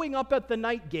showing up at the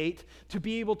night gate to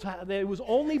be able to, it was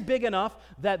only big enough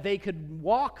that they could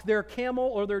walk their camel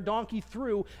or their donkey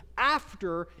through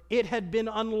after it had been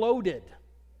unloaded.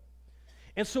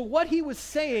 And so what he was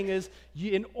saying is,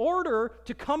 in order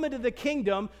to come into the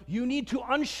kingdom, you need to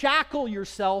unshackle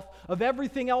yourself of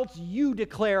everything else you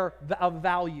declare of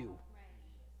value.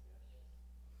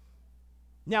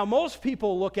 Now, most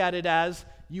people look at it as,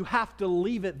 you have to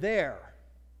leave it there.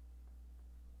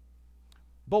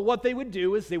 But what they would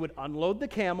do is they would unload the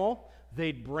camel,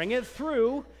 they'd bring it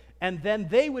through, and then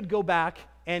they would go back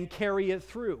and carry it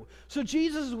through. So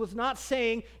Jesus was not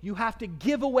saying you have to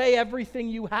give away everything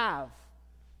you have.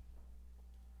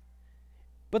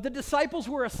 But the disciples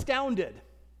were astounded.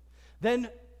 Then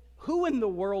who in the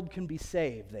world can be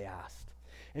saved, they asked.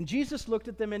 And Jesus looked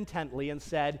at them intently and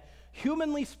said,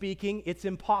 humanly speaking, it's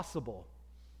impossible.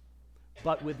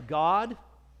 But with God,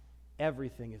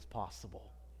 everything is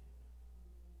possible.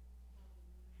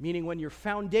 Meaning when your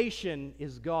foundation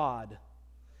is God,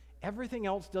 everything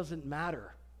else doesn't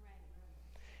matter.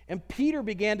 And Peter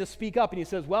began to speak up and he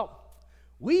says, well,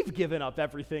 we've given up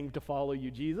everything to follow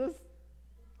you, Jesus.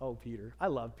 Oh, Peter. I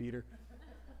love Peter.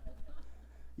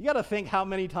 You got to think how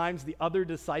many times the other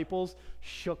disciples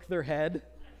shook their head.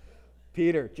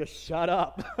 Peter, just shut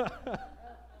up.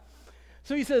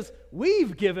 So he says,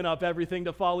 we've given up everything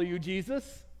to follow you,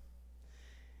 Jesus.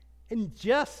 And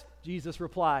Jesus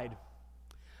replied,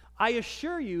 I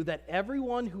assure you that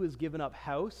everyone who has given up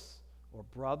house or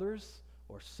brothers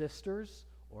or sisters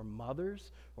or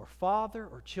mothers or father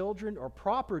or children or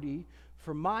property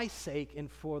for my sake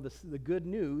and for the good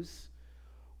news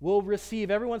will receive,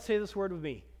 everyone say this word with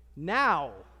me, now,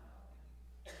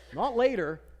 not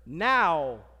later,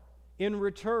 now, in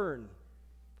return,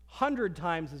 100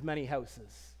 times as many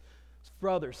houses,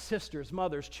 brothers, sisters,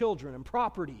 mothers, children, and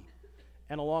property,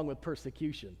 and along with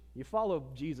persecution. You follow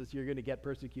Jesus, you're going to get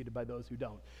persecuted by those who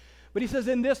don't. But he says,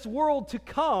 in this world to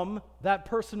come, that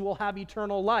person will have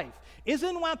eternal life.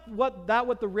 Isn't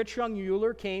what the rich young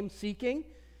ruler came seeking?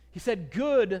 He said,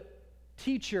 good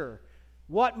teacher,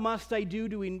 what must I do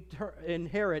to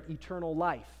inherit eternal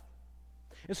life?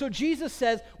 And so Jesus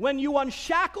says, when you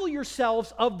unshackle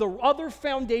yourselves of the other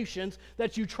foundations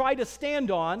that you try to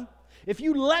stand on, if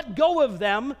you let go of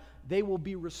them, they will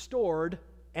be restored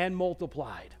and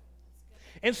multiplied.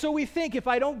 And so we think, if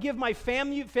I don't give my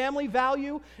family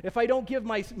value, if I don't give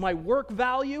my work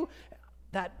value,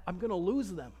 that I'm going to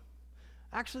lose them.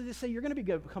 Actually, they say you're going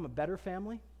to become a better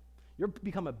family. You'll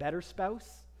become a better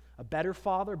spouse, a better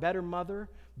father, better mother,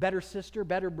 better sister,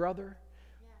 better brother,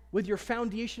 with your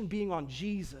foundation being on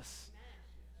Jesus,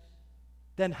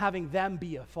 than having them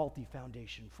be a faulty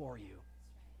foundation for you.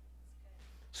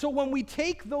 So when we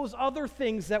take those other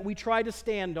things that we try to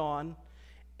stand on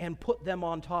and put them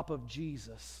on top of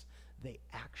Jesus, they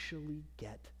actually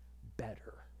get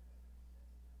better.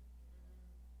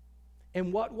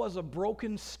 And what was a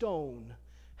broken stone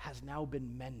has now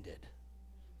been mended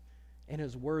and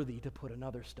is worthy to put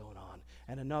another stone on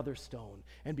and another stone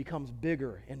and becomes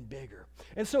bigger and bigger.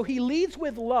 And so he leads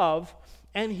with love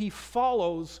and he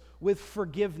follows with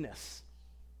forgiveness.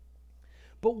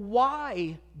 But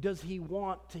why does he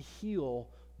want to heal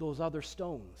those other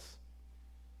stones?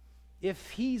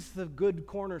 If he's the good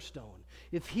cornerstone,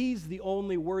 if he's the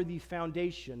only worthy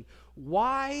foundation,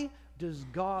 why does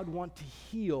God want to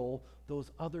heal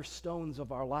those other stones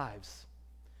of our lives?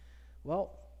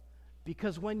 Well,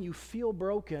 because when you feel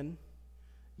broken,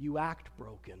 you act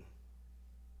broken.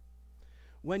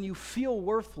 When you feel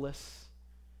worthless,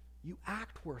 you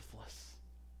act worthless.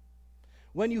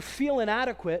 When you feel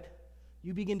inadequate,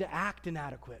 you begin to act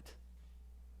inadequate.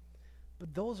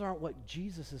 But those aren't what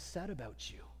Jesus has said about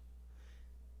you.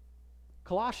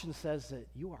 Colossians says that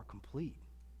you are complete.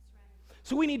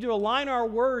 So we need to align our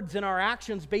words and our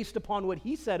actions based upon what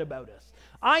he said about us.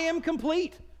 I am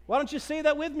complete. Why don't you say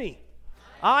that with me?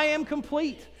 I am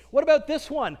complete. What about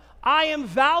this one? I am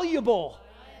valuable.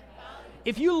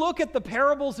 If you look at the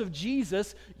parables of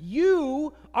Jesus,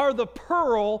 you are the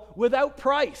pearl without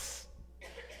price.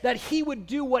 That he would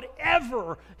do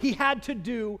whatever he had to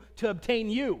do to obtain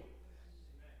you.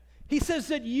 He says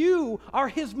that you are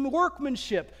his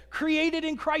workmanship, created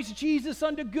in Christ Jesus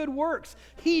unto good works.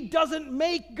 He doesn't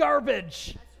make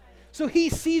garbage. So he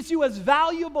sees you as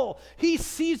valuable. He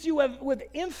sees you with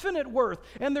infinite worth,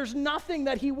 and there's nothing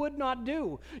that he would not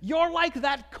do. You're like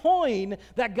that coin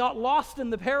that got lost in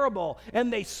the parable,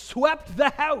 and they swept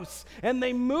the house, and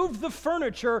they moved the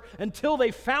furniture until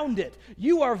they found it.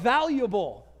 You are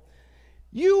valuable.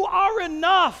 You are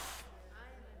enough.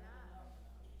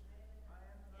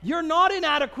 You're not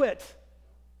inadequate. It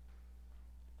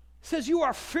says you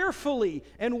are fearfully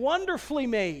and wonderfully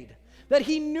made. That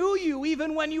he knew you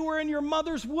even when you were in your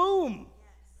mother's womb.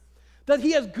 That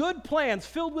he has good plans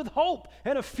filled with hope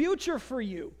and a future for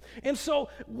you. And so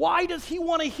why does he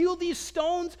want to heal these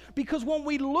stones? Because when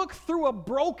we look through a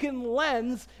broken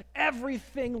lens,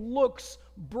 everything looks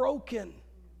broken.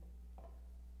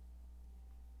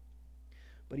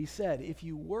 But he said, if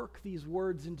you work these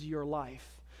words into your life,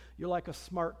 you're like a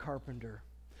smart carpenter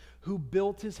who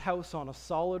built his house on a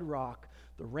solid rock.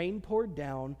 The rain poured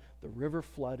down, the river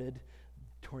flooded,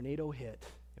 tornado hit.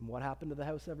 And what happened to the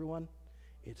house, everyone?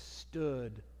 It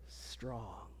stood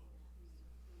strong.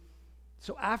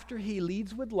 So after he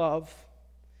leads with love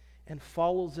and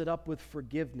follows it up with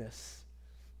forgiveness,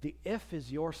 the if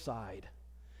is your side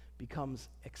becomes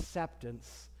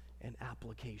acceptance and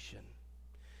application.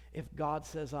 If God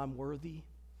says I'm worthy,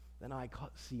 then I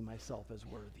see myself as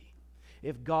worthy.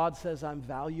 If God says I'm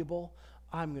valuable,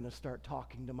 I'm going to start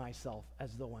talking to myself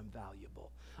as though I'm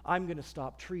valuable. I'm going to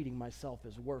stop treating myself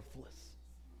as worthless.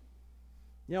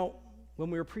 You know, when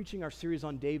we were preaching our series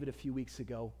on David a few weeks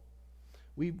ago,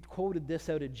 we quoted this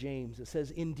out of James. It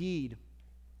says, indeed,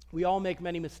 we all make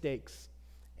many mistakes.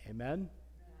 Amen?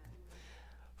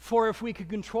 For if we could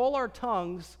control our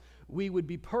tongues, we would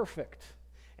be perfect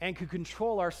and could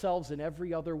control ourselves in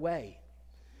every other way.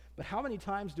 But how many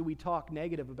times do we talk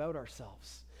negative about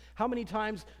ourselves? How many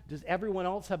times does everyone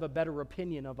else have a better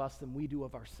opinion of us than we do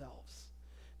of ourselves?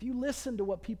 If you listen to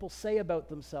what people say about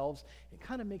themselves, it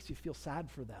kind of makes you feel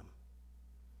sad for them.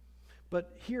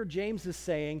 But here James is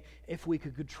saying, if we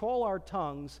could control our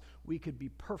tongues, we could be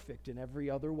perfect in every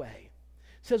other way.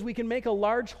 It says we can make a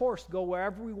large horse go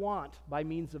wherever we want by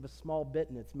means of a small bit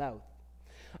in its mouth.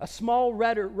 A small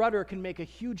rudder can make a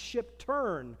huge ship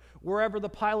turn wherever the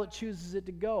pilot chooses it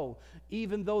to go,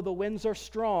 even though the winds are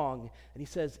strong. And he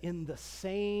says, in the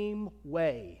same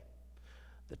way,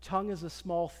 the tongue is a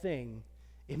small thing.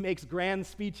 It makes grand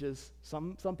speeches.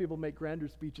 Some people make grander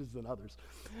speeches than others.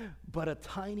 But a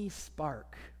tiny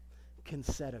spark can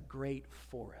set a great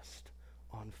forest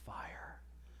on fire.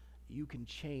 You can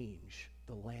change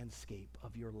the landscape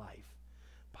of your life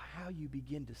by how you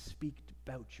begin to speak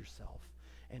about yourself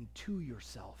and to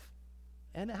yourself,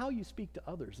 and how you speak to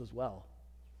others as well.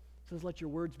 It says, let your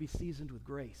words be seasoned with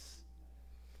grace.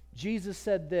 Jesus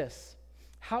said this,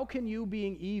 how can you,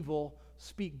 being evil,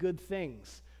 speak good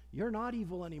things? You're not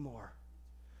evil anymore.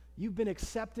 You've been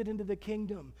accepted into the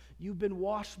kingdom. You've been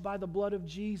washed by the blood of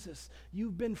Jesus.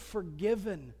 You've been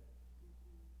forgiven.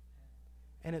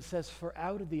 And it says, for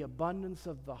out of the abundance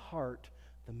of the heart,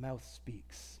 the mouth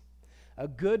speaks. A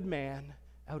good man,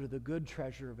 out of the good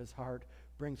treasure of his heart,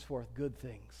 brings forth good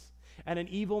things. And an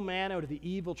evil man out of the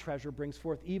evil treasure brings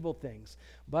forth evil things.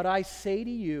 But I say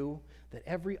to you that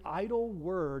every idle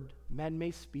word men may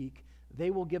speak,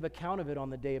 they will give account of it on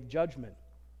the day of judgment.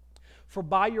 For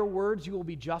by your words you will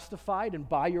be justified, and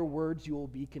by your words you will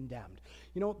be condemned.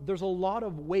 You know, there's a lot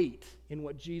of weight in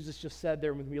what Jesus just said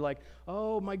there. With me like,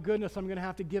 oh my goodness, I'm going to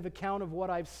have to give account of what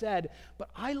I've said. But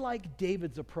I like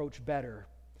David's approach better.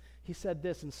 He said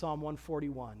this in Psalm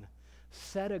 141,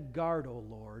 set a guard, O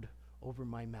Lord, over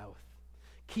my mouth.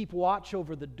 Keep watch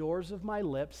over the doors of my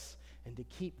lips, and to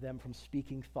keep them from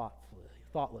speaking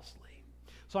thoughtlessly.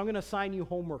 So I'm going to assign you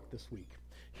homework this week.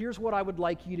 Here's what I would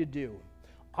like you to do.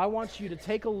 I want you to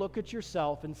take a look at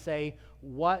yourself and say,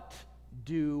 what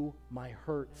do my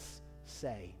hurts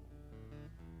say?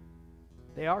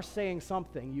 They are saying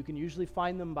something. You can usually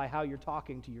find them by how you're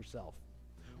talking to yourself.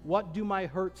 What do my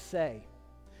hurts say?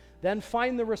 Then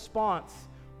find the response.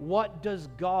 What does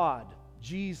God,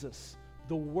 Jesus,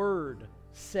 the Word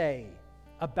say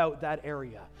about that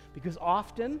area? Because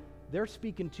often they're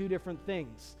speaking two different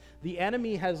things. The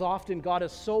enemy has often got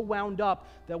us so wound up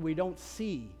that we don't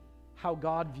see how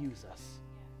God views us.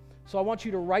 So I want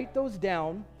you to write those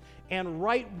down and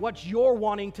write what you're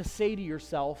wanting to say to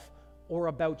yourself or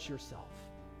about yourself.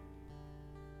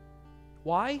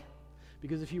 Why?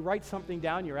 Because if you write something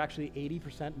down, you're actually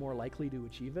 80% more likely to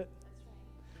achieve it.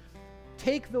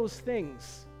 Take those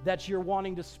things that you're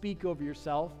wanting to speak over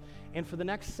yourself, and for the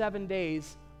next 7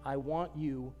 days, I want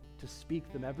you to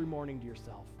speak them every morning to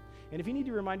yourself. And if you need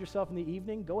to remind yourself in the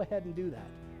evening, go ahead and do that.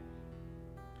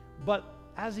 But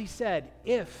as he said,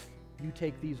 if you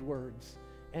take these words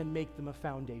and make them a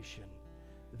foundation,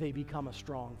 they become a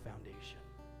strong foundation.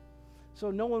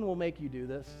 So no one will make you do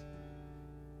this.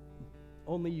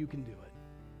 Only you can do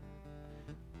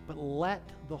it. But let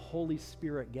the Holy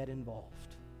Spirit get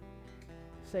involved.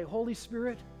 Say, Holy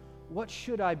Spirit, what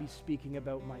should I be speaking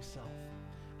about myself?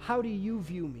 How do you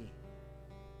view me?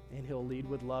 And he'll lead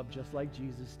with love just like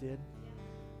Jesus did.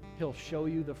 He'll show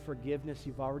you the forgiveness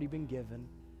you've already been given.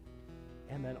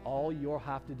 And then all you'll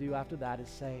have to do after that is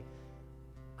say,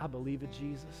 I believe in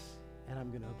Jesus, and I'm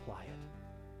going to apply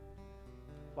it.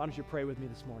 Why don't you pray with me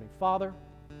this morning? Father,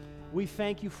 we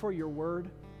thank you for your word.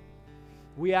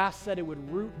 We ask that it would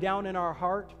root down in our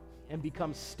heart and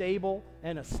become stable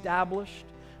and established.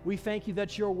 We thank you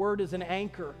that your word is an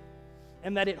anchor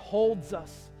and that it holds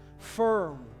us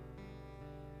firm.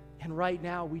 And right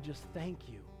now, we just thank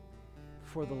you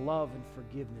for the love and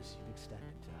forgiveness you've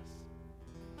extended to us.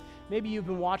 Maybe you've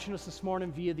been watching us this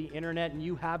morning via the internet and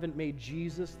you haven't made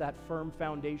Jesus that firm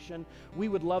foundation. We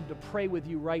would love to pray with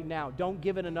you right now. Don't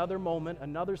give it another moment,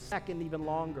 another second, even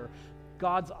longer.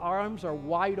 God's arms are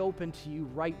wide open to you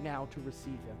right now to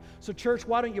receive him. So church,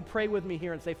 why don't you pray with me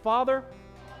here and say, Father,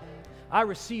 I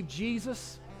receive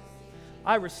Jesus.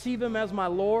 I receive him as my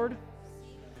Lord.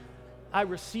 I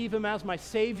receive him as my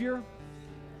Savior,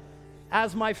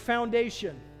 as my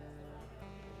foundation.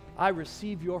 I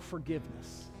receive your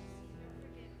forgiveness.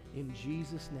 In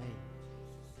Jesus'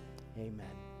 name, amen.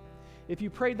 If you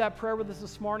prayed that prayer with us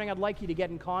this morning, I'd like you to get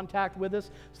in contact with us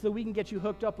so that we can get you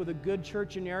hooked up with a good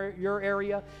church in your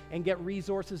area and get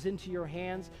resources into your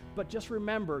hands. But just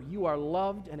remember, you are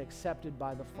loved and accepted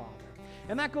by the Father.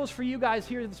 And that goes for you guys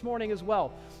here this morning as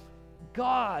well.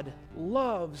 God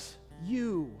loves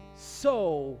you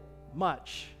so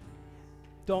much.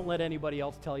 Don't let anybody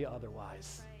else tell you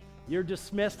otherwise. You're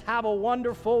dismissed. Have a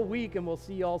wonderful week, and we'll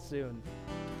see you all soon.